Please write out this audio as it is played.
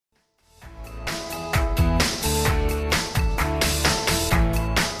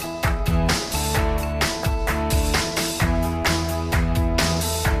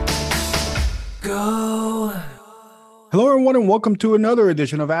Hello, everyone, and welcome to another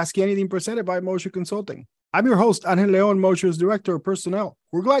edition of Ask Anything presented by Mosher Consulting. I'm your host, Angel Leon, Mosher's Director of Personnel.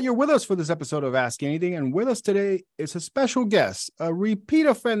 We're glad you're with us for this episode of Ask Anything, and with us today is a special guest, a repeat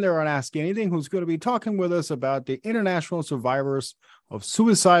offender on Ask Anything, who's going to be talking with us about the International Survivors of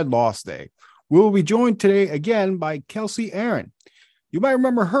Suicide Loss Day. We will be joined today again by Kelsey Aaron. You might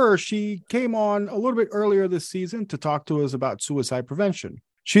remember her. She came on a little bit earlier this season to talk to us about suicide prevention.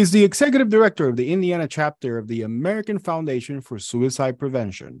 She's the executive director of the Indiana chapter of the American Foundation for Suicide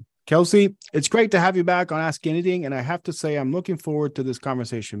Prevention. Kelsey, it's great to have you back on Ask Anything, and I have to say I'm looking forward to this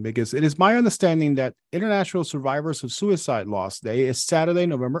conversation because it is my understanding that International Survivors of Suicide Loss Day is Saturday,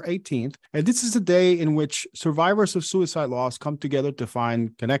 November 18th, and this is a day in which survivors of suicide loss come together to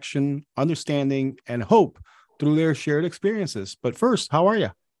find connection, understanding, and hope through their shared experiences. But first, how are you?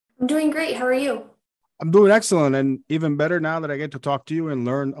 I'm doing great. How are you? I'm doing excellent, and even better now that I get to talk to you and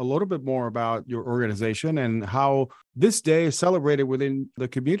learn a little bit more about your organization and how this day is celebrated within the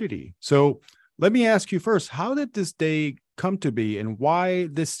community. So let me ask you first, how did this day come to be and why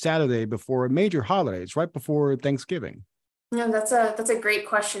this Saturday before a major holiday? It's right before Thanksgiving. No, that's a great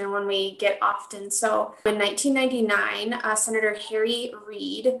question and one we get often. So in 1999, Senator Harry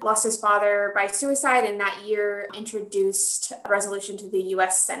Reid lost his father by suicide, and that year introduced a resolution to the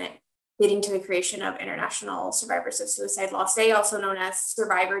U.S. Senate, leading to the creation of International Survivors of Suicide Loss Day, also known as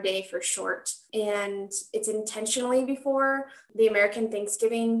Survivor Day for short. And it's intentionally before the American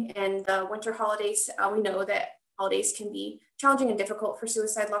Thanksgiving and the winter holidays. We know that holidays can be challenging and difficult for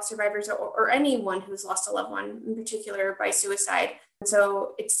suicide loss survivors or anyone who's lost a loved one, in particular by suicide. And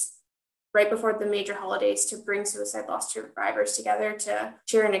so it's right before the major holidays to bring suicide loss survivors together to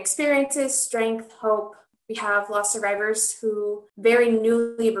share in experiences, strength, hope. We have loss survivors who very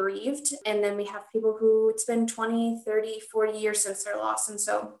newly bereaved, and then we have people who it's been 20, 30, 40 years since their loss. And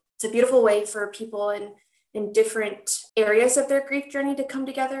so it's a beautiful way for people in different areas of their grief journey to come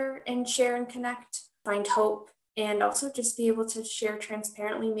together and share and connect, find hope, and also just be able to share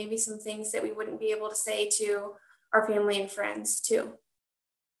transparently maybe some things that we wouldn't be able to say to our family and friends too.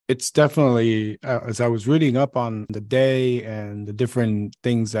 It's definitely, as I was reading up on the day and the different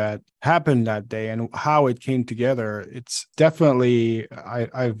things that happened that day and how it came together, it's definitely,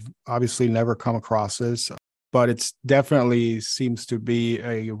 I've obviously never come across this, but it's definitely seems to be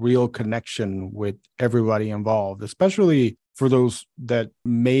a real connection with everybody involved, especially for those that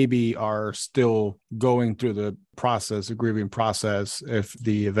maybe are still going through the process, the grieving process, if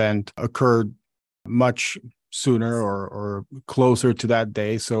the event occurred much sooner or closer to that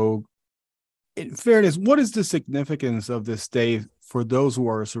day. So in fairness, what is the significance of this day for those who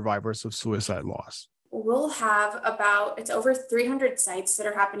are survivors of suicide loss? We'll have it's over 300 sites that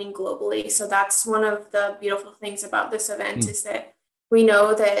are happening globally. So that's one of the beautiful things about this event is that we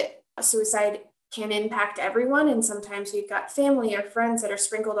know that suicide can impact everyone. And sometimes we've got family or friends that are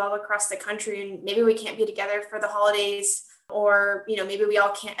sprinkled all across the country, and maybe we can't be together for the holidays, or, maybe we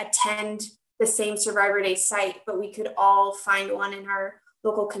all can't attend the same Survivor Day site, but we could all find one in our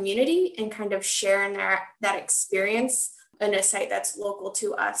local community and kind of share in that experience in a site that's local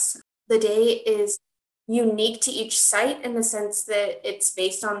to us. The day is unique to each site in the sense that it's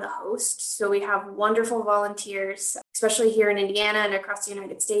based on the host. So we have wonderful volunteers, especially here in Indiana and across the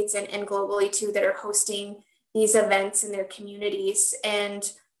United States and globally too, that are hosting these events in their communities.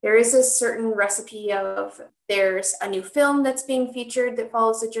 And there is a certain recipe there's a new film that's being featured that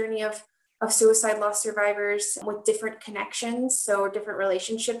follows the journey of suicide loss survivors with different connections, so different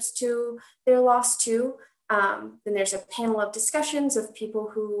relationships to their loss too. Then there's a panel of discussions of people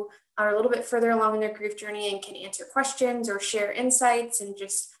who are a little bit further along in their grief journey and can answer questions or share insights and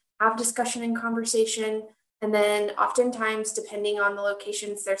just have discussion and conversation. And then oftentimes, depending on the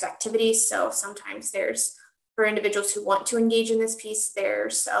locations, there's activities. So sometimes for individuals who want to engage in this piece,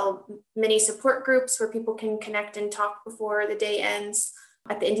 there's many support groups where people can connect and talk before the day ends.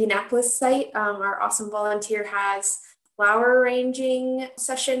 At the Indianapolis site, our awesome volunteer has flower arranging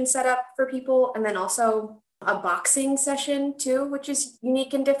session set up for people, and then also a boxing session too, which is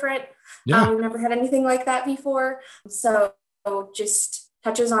unique and different. Yeah. We've never had anything like that before. So just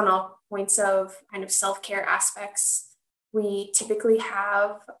touches on all points of kind of self-care aspects. We typically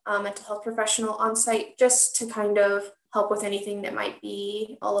have a mental health professional on site just to kind of help with anything that might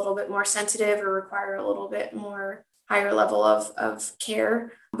be a little bit more sensitive or require a little bit more higher level of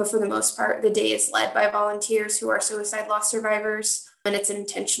care. But for the most part, the day is led by volunteers who are suicide loss survivors. And it's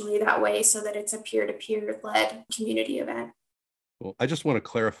intentionally that way so that it's a peer-to-peer led community event. Well, I just want to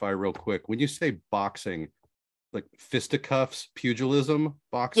clarify real quick. When you say boxing, like fisticuffs, pugilism,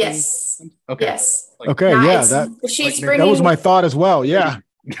 boxing? Yes. Okay. Yes. Okay. Yeah. That was my thought as well. Yeah.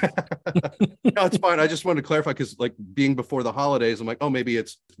 No, it's fine. I just wanted to clarify because, like, being before the holidays, I'm like, oh, maybe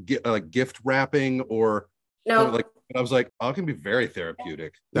it's gift wrapping or something No, like. And I was like, oh, it can be very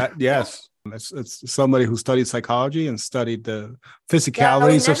therapeutic. That yes, it's somebody who studied psychology and studied the yeah, we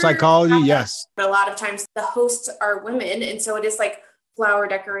physicalities of never psychology. had that. Yes, But a lot of times the hosts are women. And so it is like flower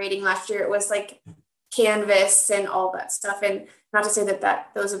decorating. Last year it was like canvas and all that stuff. And not to say that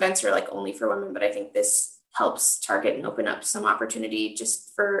those events are like only for women, but I think this helps target and open up some opportunity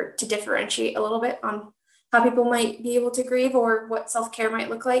just to differentiate a little bit on how people might be able to grieve or what self-care might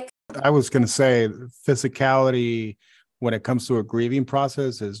look like. I was going to say physicality when it comes to a grieving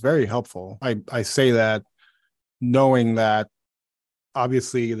process is very helpful. I say that knowing that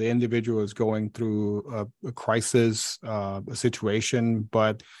obviously the individual is going through a crisis, a situation,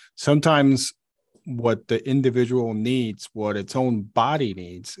 but sometimes what the individual needs, what its own body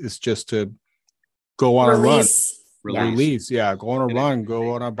needs, is just to go on Release. a run. Release. Yeah. Go on a run,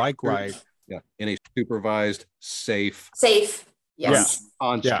 go on a bike ride. Yeah. In a supervised, safe Yes.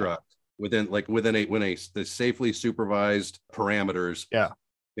 construct within the safely supervised parameters. Yeah.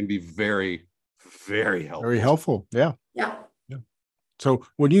 Can be very, very helpful. Very helpful. Yeah. Yeah. So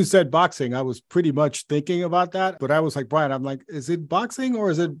when you said boxing, I was pretty much thinking about that, but I was like, Brian, I'm like, is it boxing or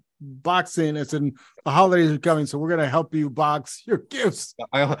is it boxing? It's in the holidays are coming, so we're going to help you box your gifts.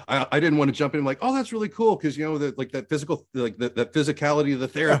 I didn't want to jump in. I'm like, oh, that's really cool. Cause that physical, like that physicality of the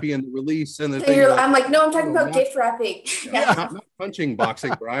therapy and the release and the thing. I'm like, no, I'm talking about gift wrapping. Not punching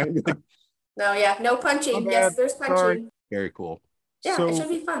boxing, Brian. No, no punching. Yes, there's punching. Sorry. Very cool. Yeah, it should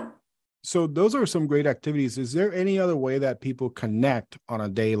be fun. So those are some great activities. Is there any other way that people connect on a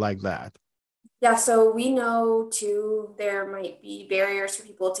day like that? Yeah, so we know too, there might be barriers for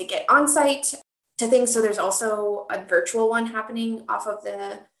people to get on site to things. So there's also a virtual one happening off of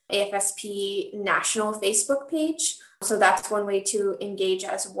the AFSP national Facebook page. So that's one way to engage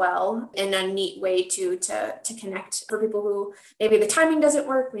as well, and a neat way to connect for people who maybe the timing doesn't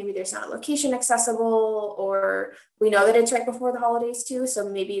work, maybe there's not a location accessible, or we know that it's right before the holidays too. So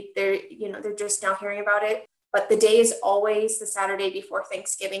maybe they're just now hearing about it. But the day is always the Saturday before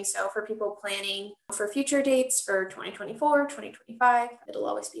Thanksgiving. So for people planning for future dates for 2024, 2025, it'll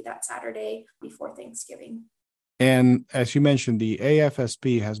always be that Saturday before Thanksgiving. And as you mentioned, the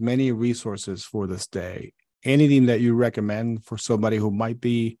AFSP has many resources for this day. Anything that you recommend for somebody who might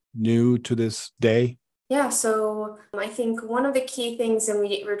be new to this day? Yeah, so I think one of the key things, and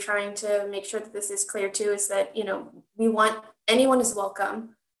we're trying to make sure that this is clear too, is that, we want anyone is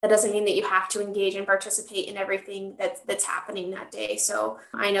welcome. That doesn't mean that you have to engage and participate in everything that's happening that day. So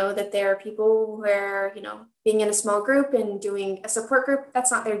I know that there are people where, being in a small group and doing a support group, that's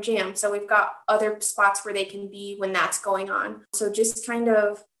not their jam. So we've got other spots where they can be when that's going on. So just kind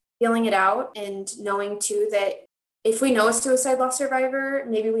of feeling it out and knowing too that if we know a suicide loss survivor,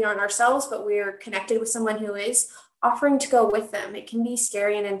 maybe we aren't ourselves, but we're connected with someone who is, offering to go with them. It can be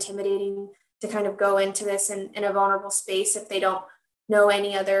scary and intimidating to kind of go into this in a vulnerable space if they don't know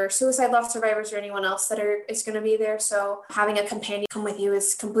any other suicide loss survivors or anyone else that is going to be there. So having a companion come with you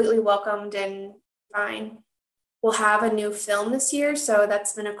is completely welcomed and fine. We'll have a new film this year. So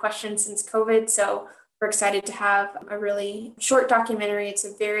that's been a question since COVID. So we're excited to have a really short documentary. It's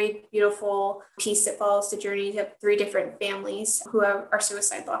a very beautiful piece that follows the journey of 3 different families who are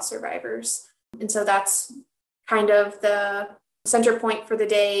suicide loss survivors. And so that's kind of the center point for the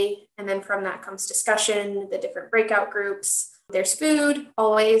day. And then from that comes discussion, the different breakout groups. There's food,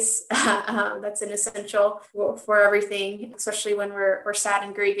 always. That's an essential for everything, especially when we're sad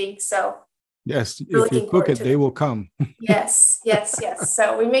and grieving. So yes, if you cook it, they will come. Yes.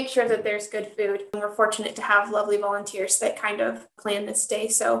 So we make sure that there's good food. And we're fortunate to have lovely volunteers that kind of plan this day.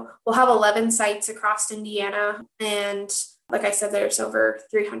 So we'll have 11 sites across Indiana. And like I said, there's over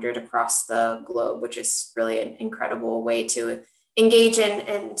 300 across the globe, which is really an incredible way to engage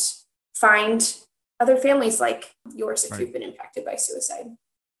and find other families like yours if you've been impacted by suicide.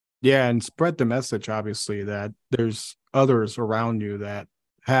 Yeah, and spread the message, obviously, that there's others around you that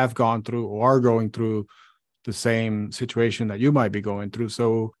have gone through or are going through the same situation that you might be going through.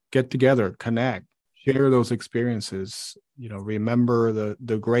 So get together, connect, share those experiences, remember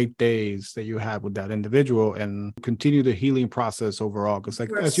the great days that you had with that individual and continue the healing process overall. Because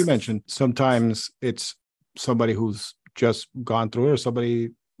as you mentioned, sometimes it's somebody who's just gone through it or somebody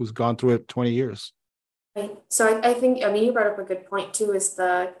who's gone through it 20 years. Right. So I think, you brought up a good point too, is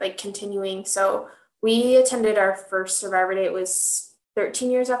the continuing. So we attended our first Survivor Day. It was 13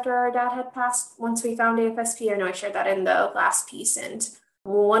 years after our dad had passed once we found AFSP. I know I shared that in the last piece. And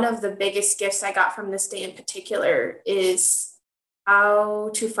one of the biggest gifts I got from this day in particular is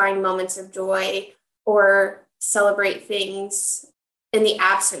how to find moments of joy or celebrate things in the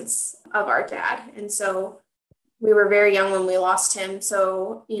absence of our dad. And so we were very young when we lost him.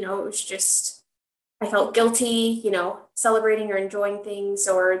 So, it was just, I felt guilty, celebrating or enjoying things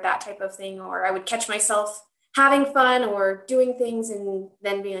or that type of thing. Or I would catch myself having fun or doing things and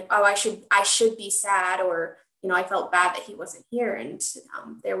then being like, oh, I should be sad. Or, I felt bad that he wasn't here. And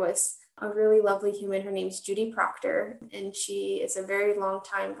there was a really lovely human. Her name's Judy Proctor, and she is a very long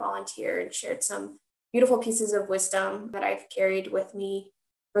time volunteer and shared some beautiful pieces of wisdom that I've carried with me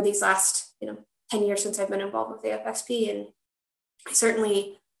for these last, 10 years since I've been involved with ASFP. And I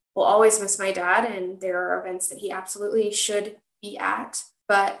certainly will always miss my dad, and there are events that he absolutely should be at.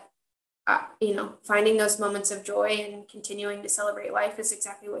 But, finding those moments of joy and continuing to celebrate life is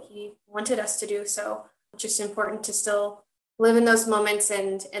exactly what he wanted us to do. So it's just important to still live in those moments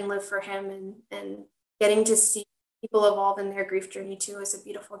and live for him, and getting to see people evolve in their grief journey too is a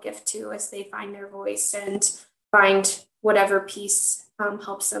beautiful gift too, as they find their voice and find whatever piece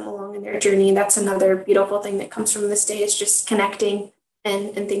helps them along in their journey. That's another beautiful thing that comes from this day, is just connecting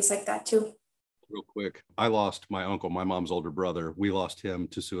and things like that too. Real quick, I lost my uncle, my mom's older brother. We lost him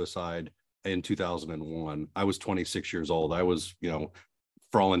to suicide in 2001. I was 26 years old. I was,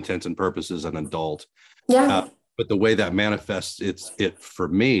 for all intents and purposes, an adult. Yeah. But the way that manifests it for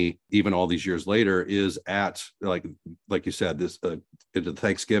me, even all these years later, is at like you said, this into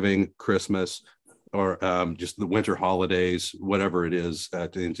Thanksgiving, Christmas, or just the winter holidays, whatever it is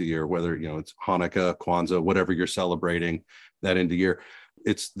at the end of the year, whether it's Hanukkah, Kwanzaa, whatever you're celebrating that end of year.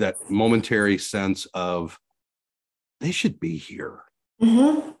 It's that momentary sense of they should be here.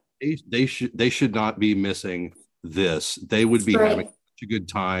 Mm-hmm. They should not be missing this. They would be having such a good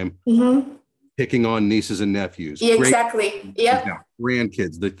time. Mm-hmm. Picking on nieces and nephews. Yeah, exactly. Yeah.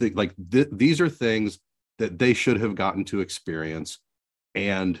 Grandkids. These are things that they should have gotten to experience,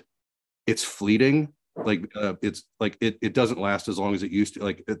 and it's fleeting. It's like it doesn't last as long as it used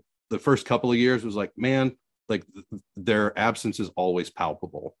to. The first couple of years was like, man, their absence is always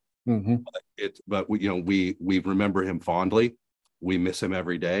palpable. Mm-hmm. But we remember him fondly. We miss him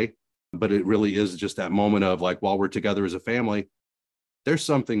every day. But it really is just that moment of while we're together as a family, there's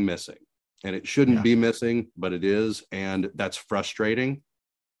something missing. And it shouldn't be missing, but it is. And that's frustrating.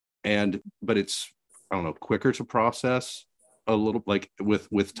 But it's, I don't know, quicker to process a little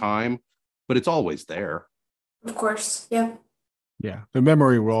with time, but it's always there. Of course. Yeah. Yeah. The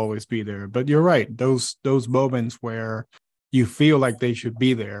memory will always be there, but you're right. Those moments where you feel like they should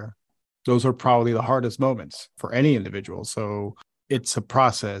be there, those are probably the hardest moments for any individual. So it's a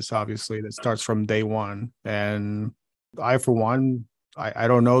process, obviously, that starts from day one. And I, for one, I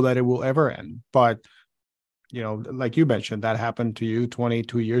don't know that it will ever end, but, like you mentioned, that happened to you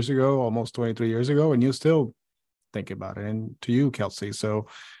 22 years ago, almost 23 years ago, and you still think about it. And to you, Kelsey. So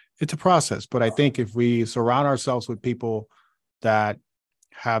it's a process. But I think if we surround ourselves with people that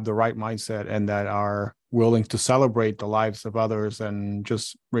have the right mindset and that are willing to celebrate the lives of others and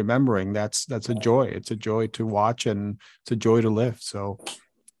just remembering, that's a joy. It's a joy to watch, and it's a joy to live. So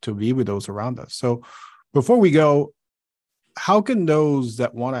to be with those around us. So before we go, how can those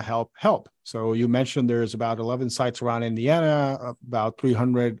that want to help? So you mentioned there's about 11 sites around Indiana, about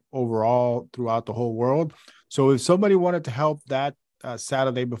 300 overall throughout the whole world. So if somebody wanted to help that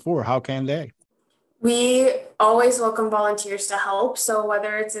Saturday before, how can they? We always welcome volunteers to help. So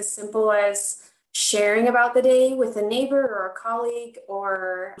whether it's as simple as sharing about the day with a neighbor or a colleague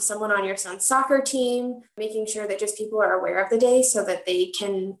or someone on your son's soccer team, making sure that just people are aware of the day so that they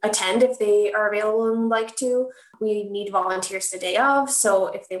can attend if they are available and like to. We need volunteers the day of. So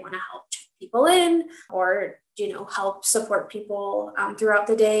if they want to help check people in or, help support people throughout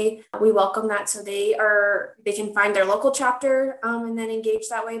the day, we welcome that. So they can find their local chapter and then engage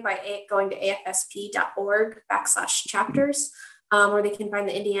that way by going to afsp.org/chapters. Or they can find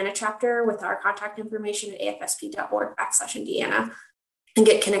the Indiana chapter with our contact information at afsp.org/Indiana and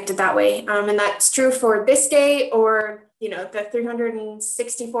get connected that way. And that's true for this day or, the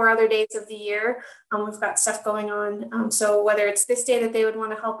 364 other days of the year. We've got stuff going on. So whether it's this day that they would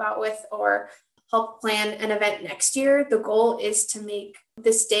want to help out with or help plan an event next year, the goal is to make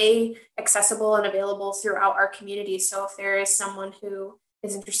this day accessible and available throughout our community. So if there is someone who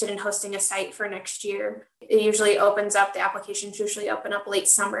is interested in hosting a site for next year, it usually opens up, the applications usually open up late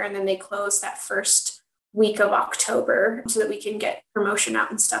summer and then they close that first week of October so that we can get promotion out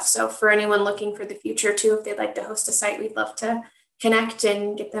and stuff. So for anyone looking for the future too, if they'd like to host a site, we'd love to connect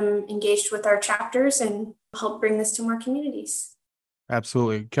and get them engaged with our chapters and help bring this to more communities.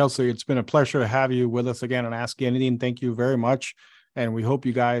 Absolutely. Kelsey, it's been a pleasure to have you with us again on Ask Anything. Thank you very much. And we hope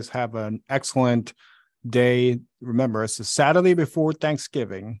you guys have an excellent day. Remember, it's the Saturday before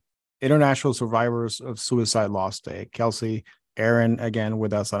Thanksgiving, International Survivors of Suicide Loss Day. Kelsey, Aaron again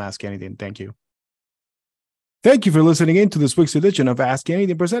with us on Ask Anything. Thank you. Thank you for listening in to this week's edition of Ask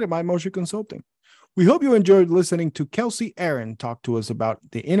Anything presented by Motion Consulting. We hope you enjoyed listening to Kelsey Aaron talk to us about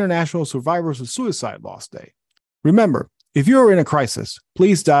the International Survivors of Suicide Loss Day. Remember, if you are in a crisis,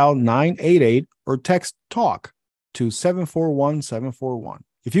 please dial 988 or text TALK to 741-741.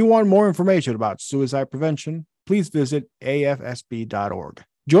 If you want more information about suicide prevention, please visit ASFP.org.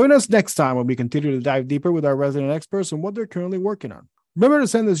 Join us next time when we continue to dive deeper with our resident experts on what they're currently working on. Remember to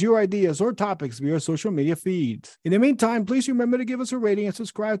send us your ideas or topics via social media feeds. In the meantime, please remember to give us a rating and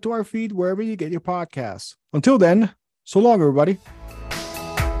subscribe to our feed wherever you get your podcasts. Until then, so long, everybody.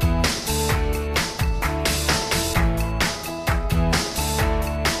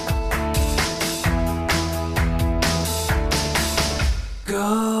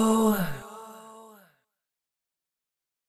 Go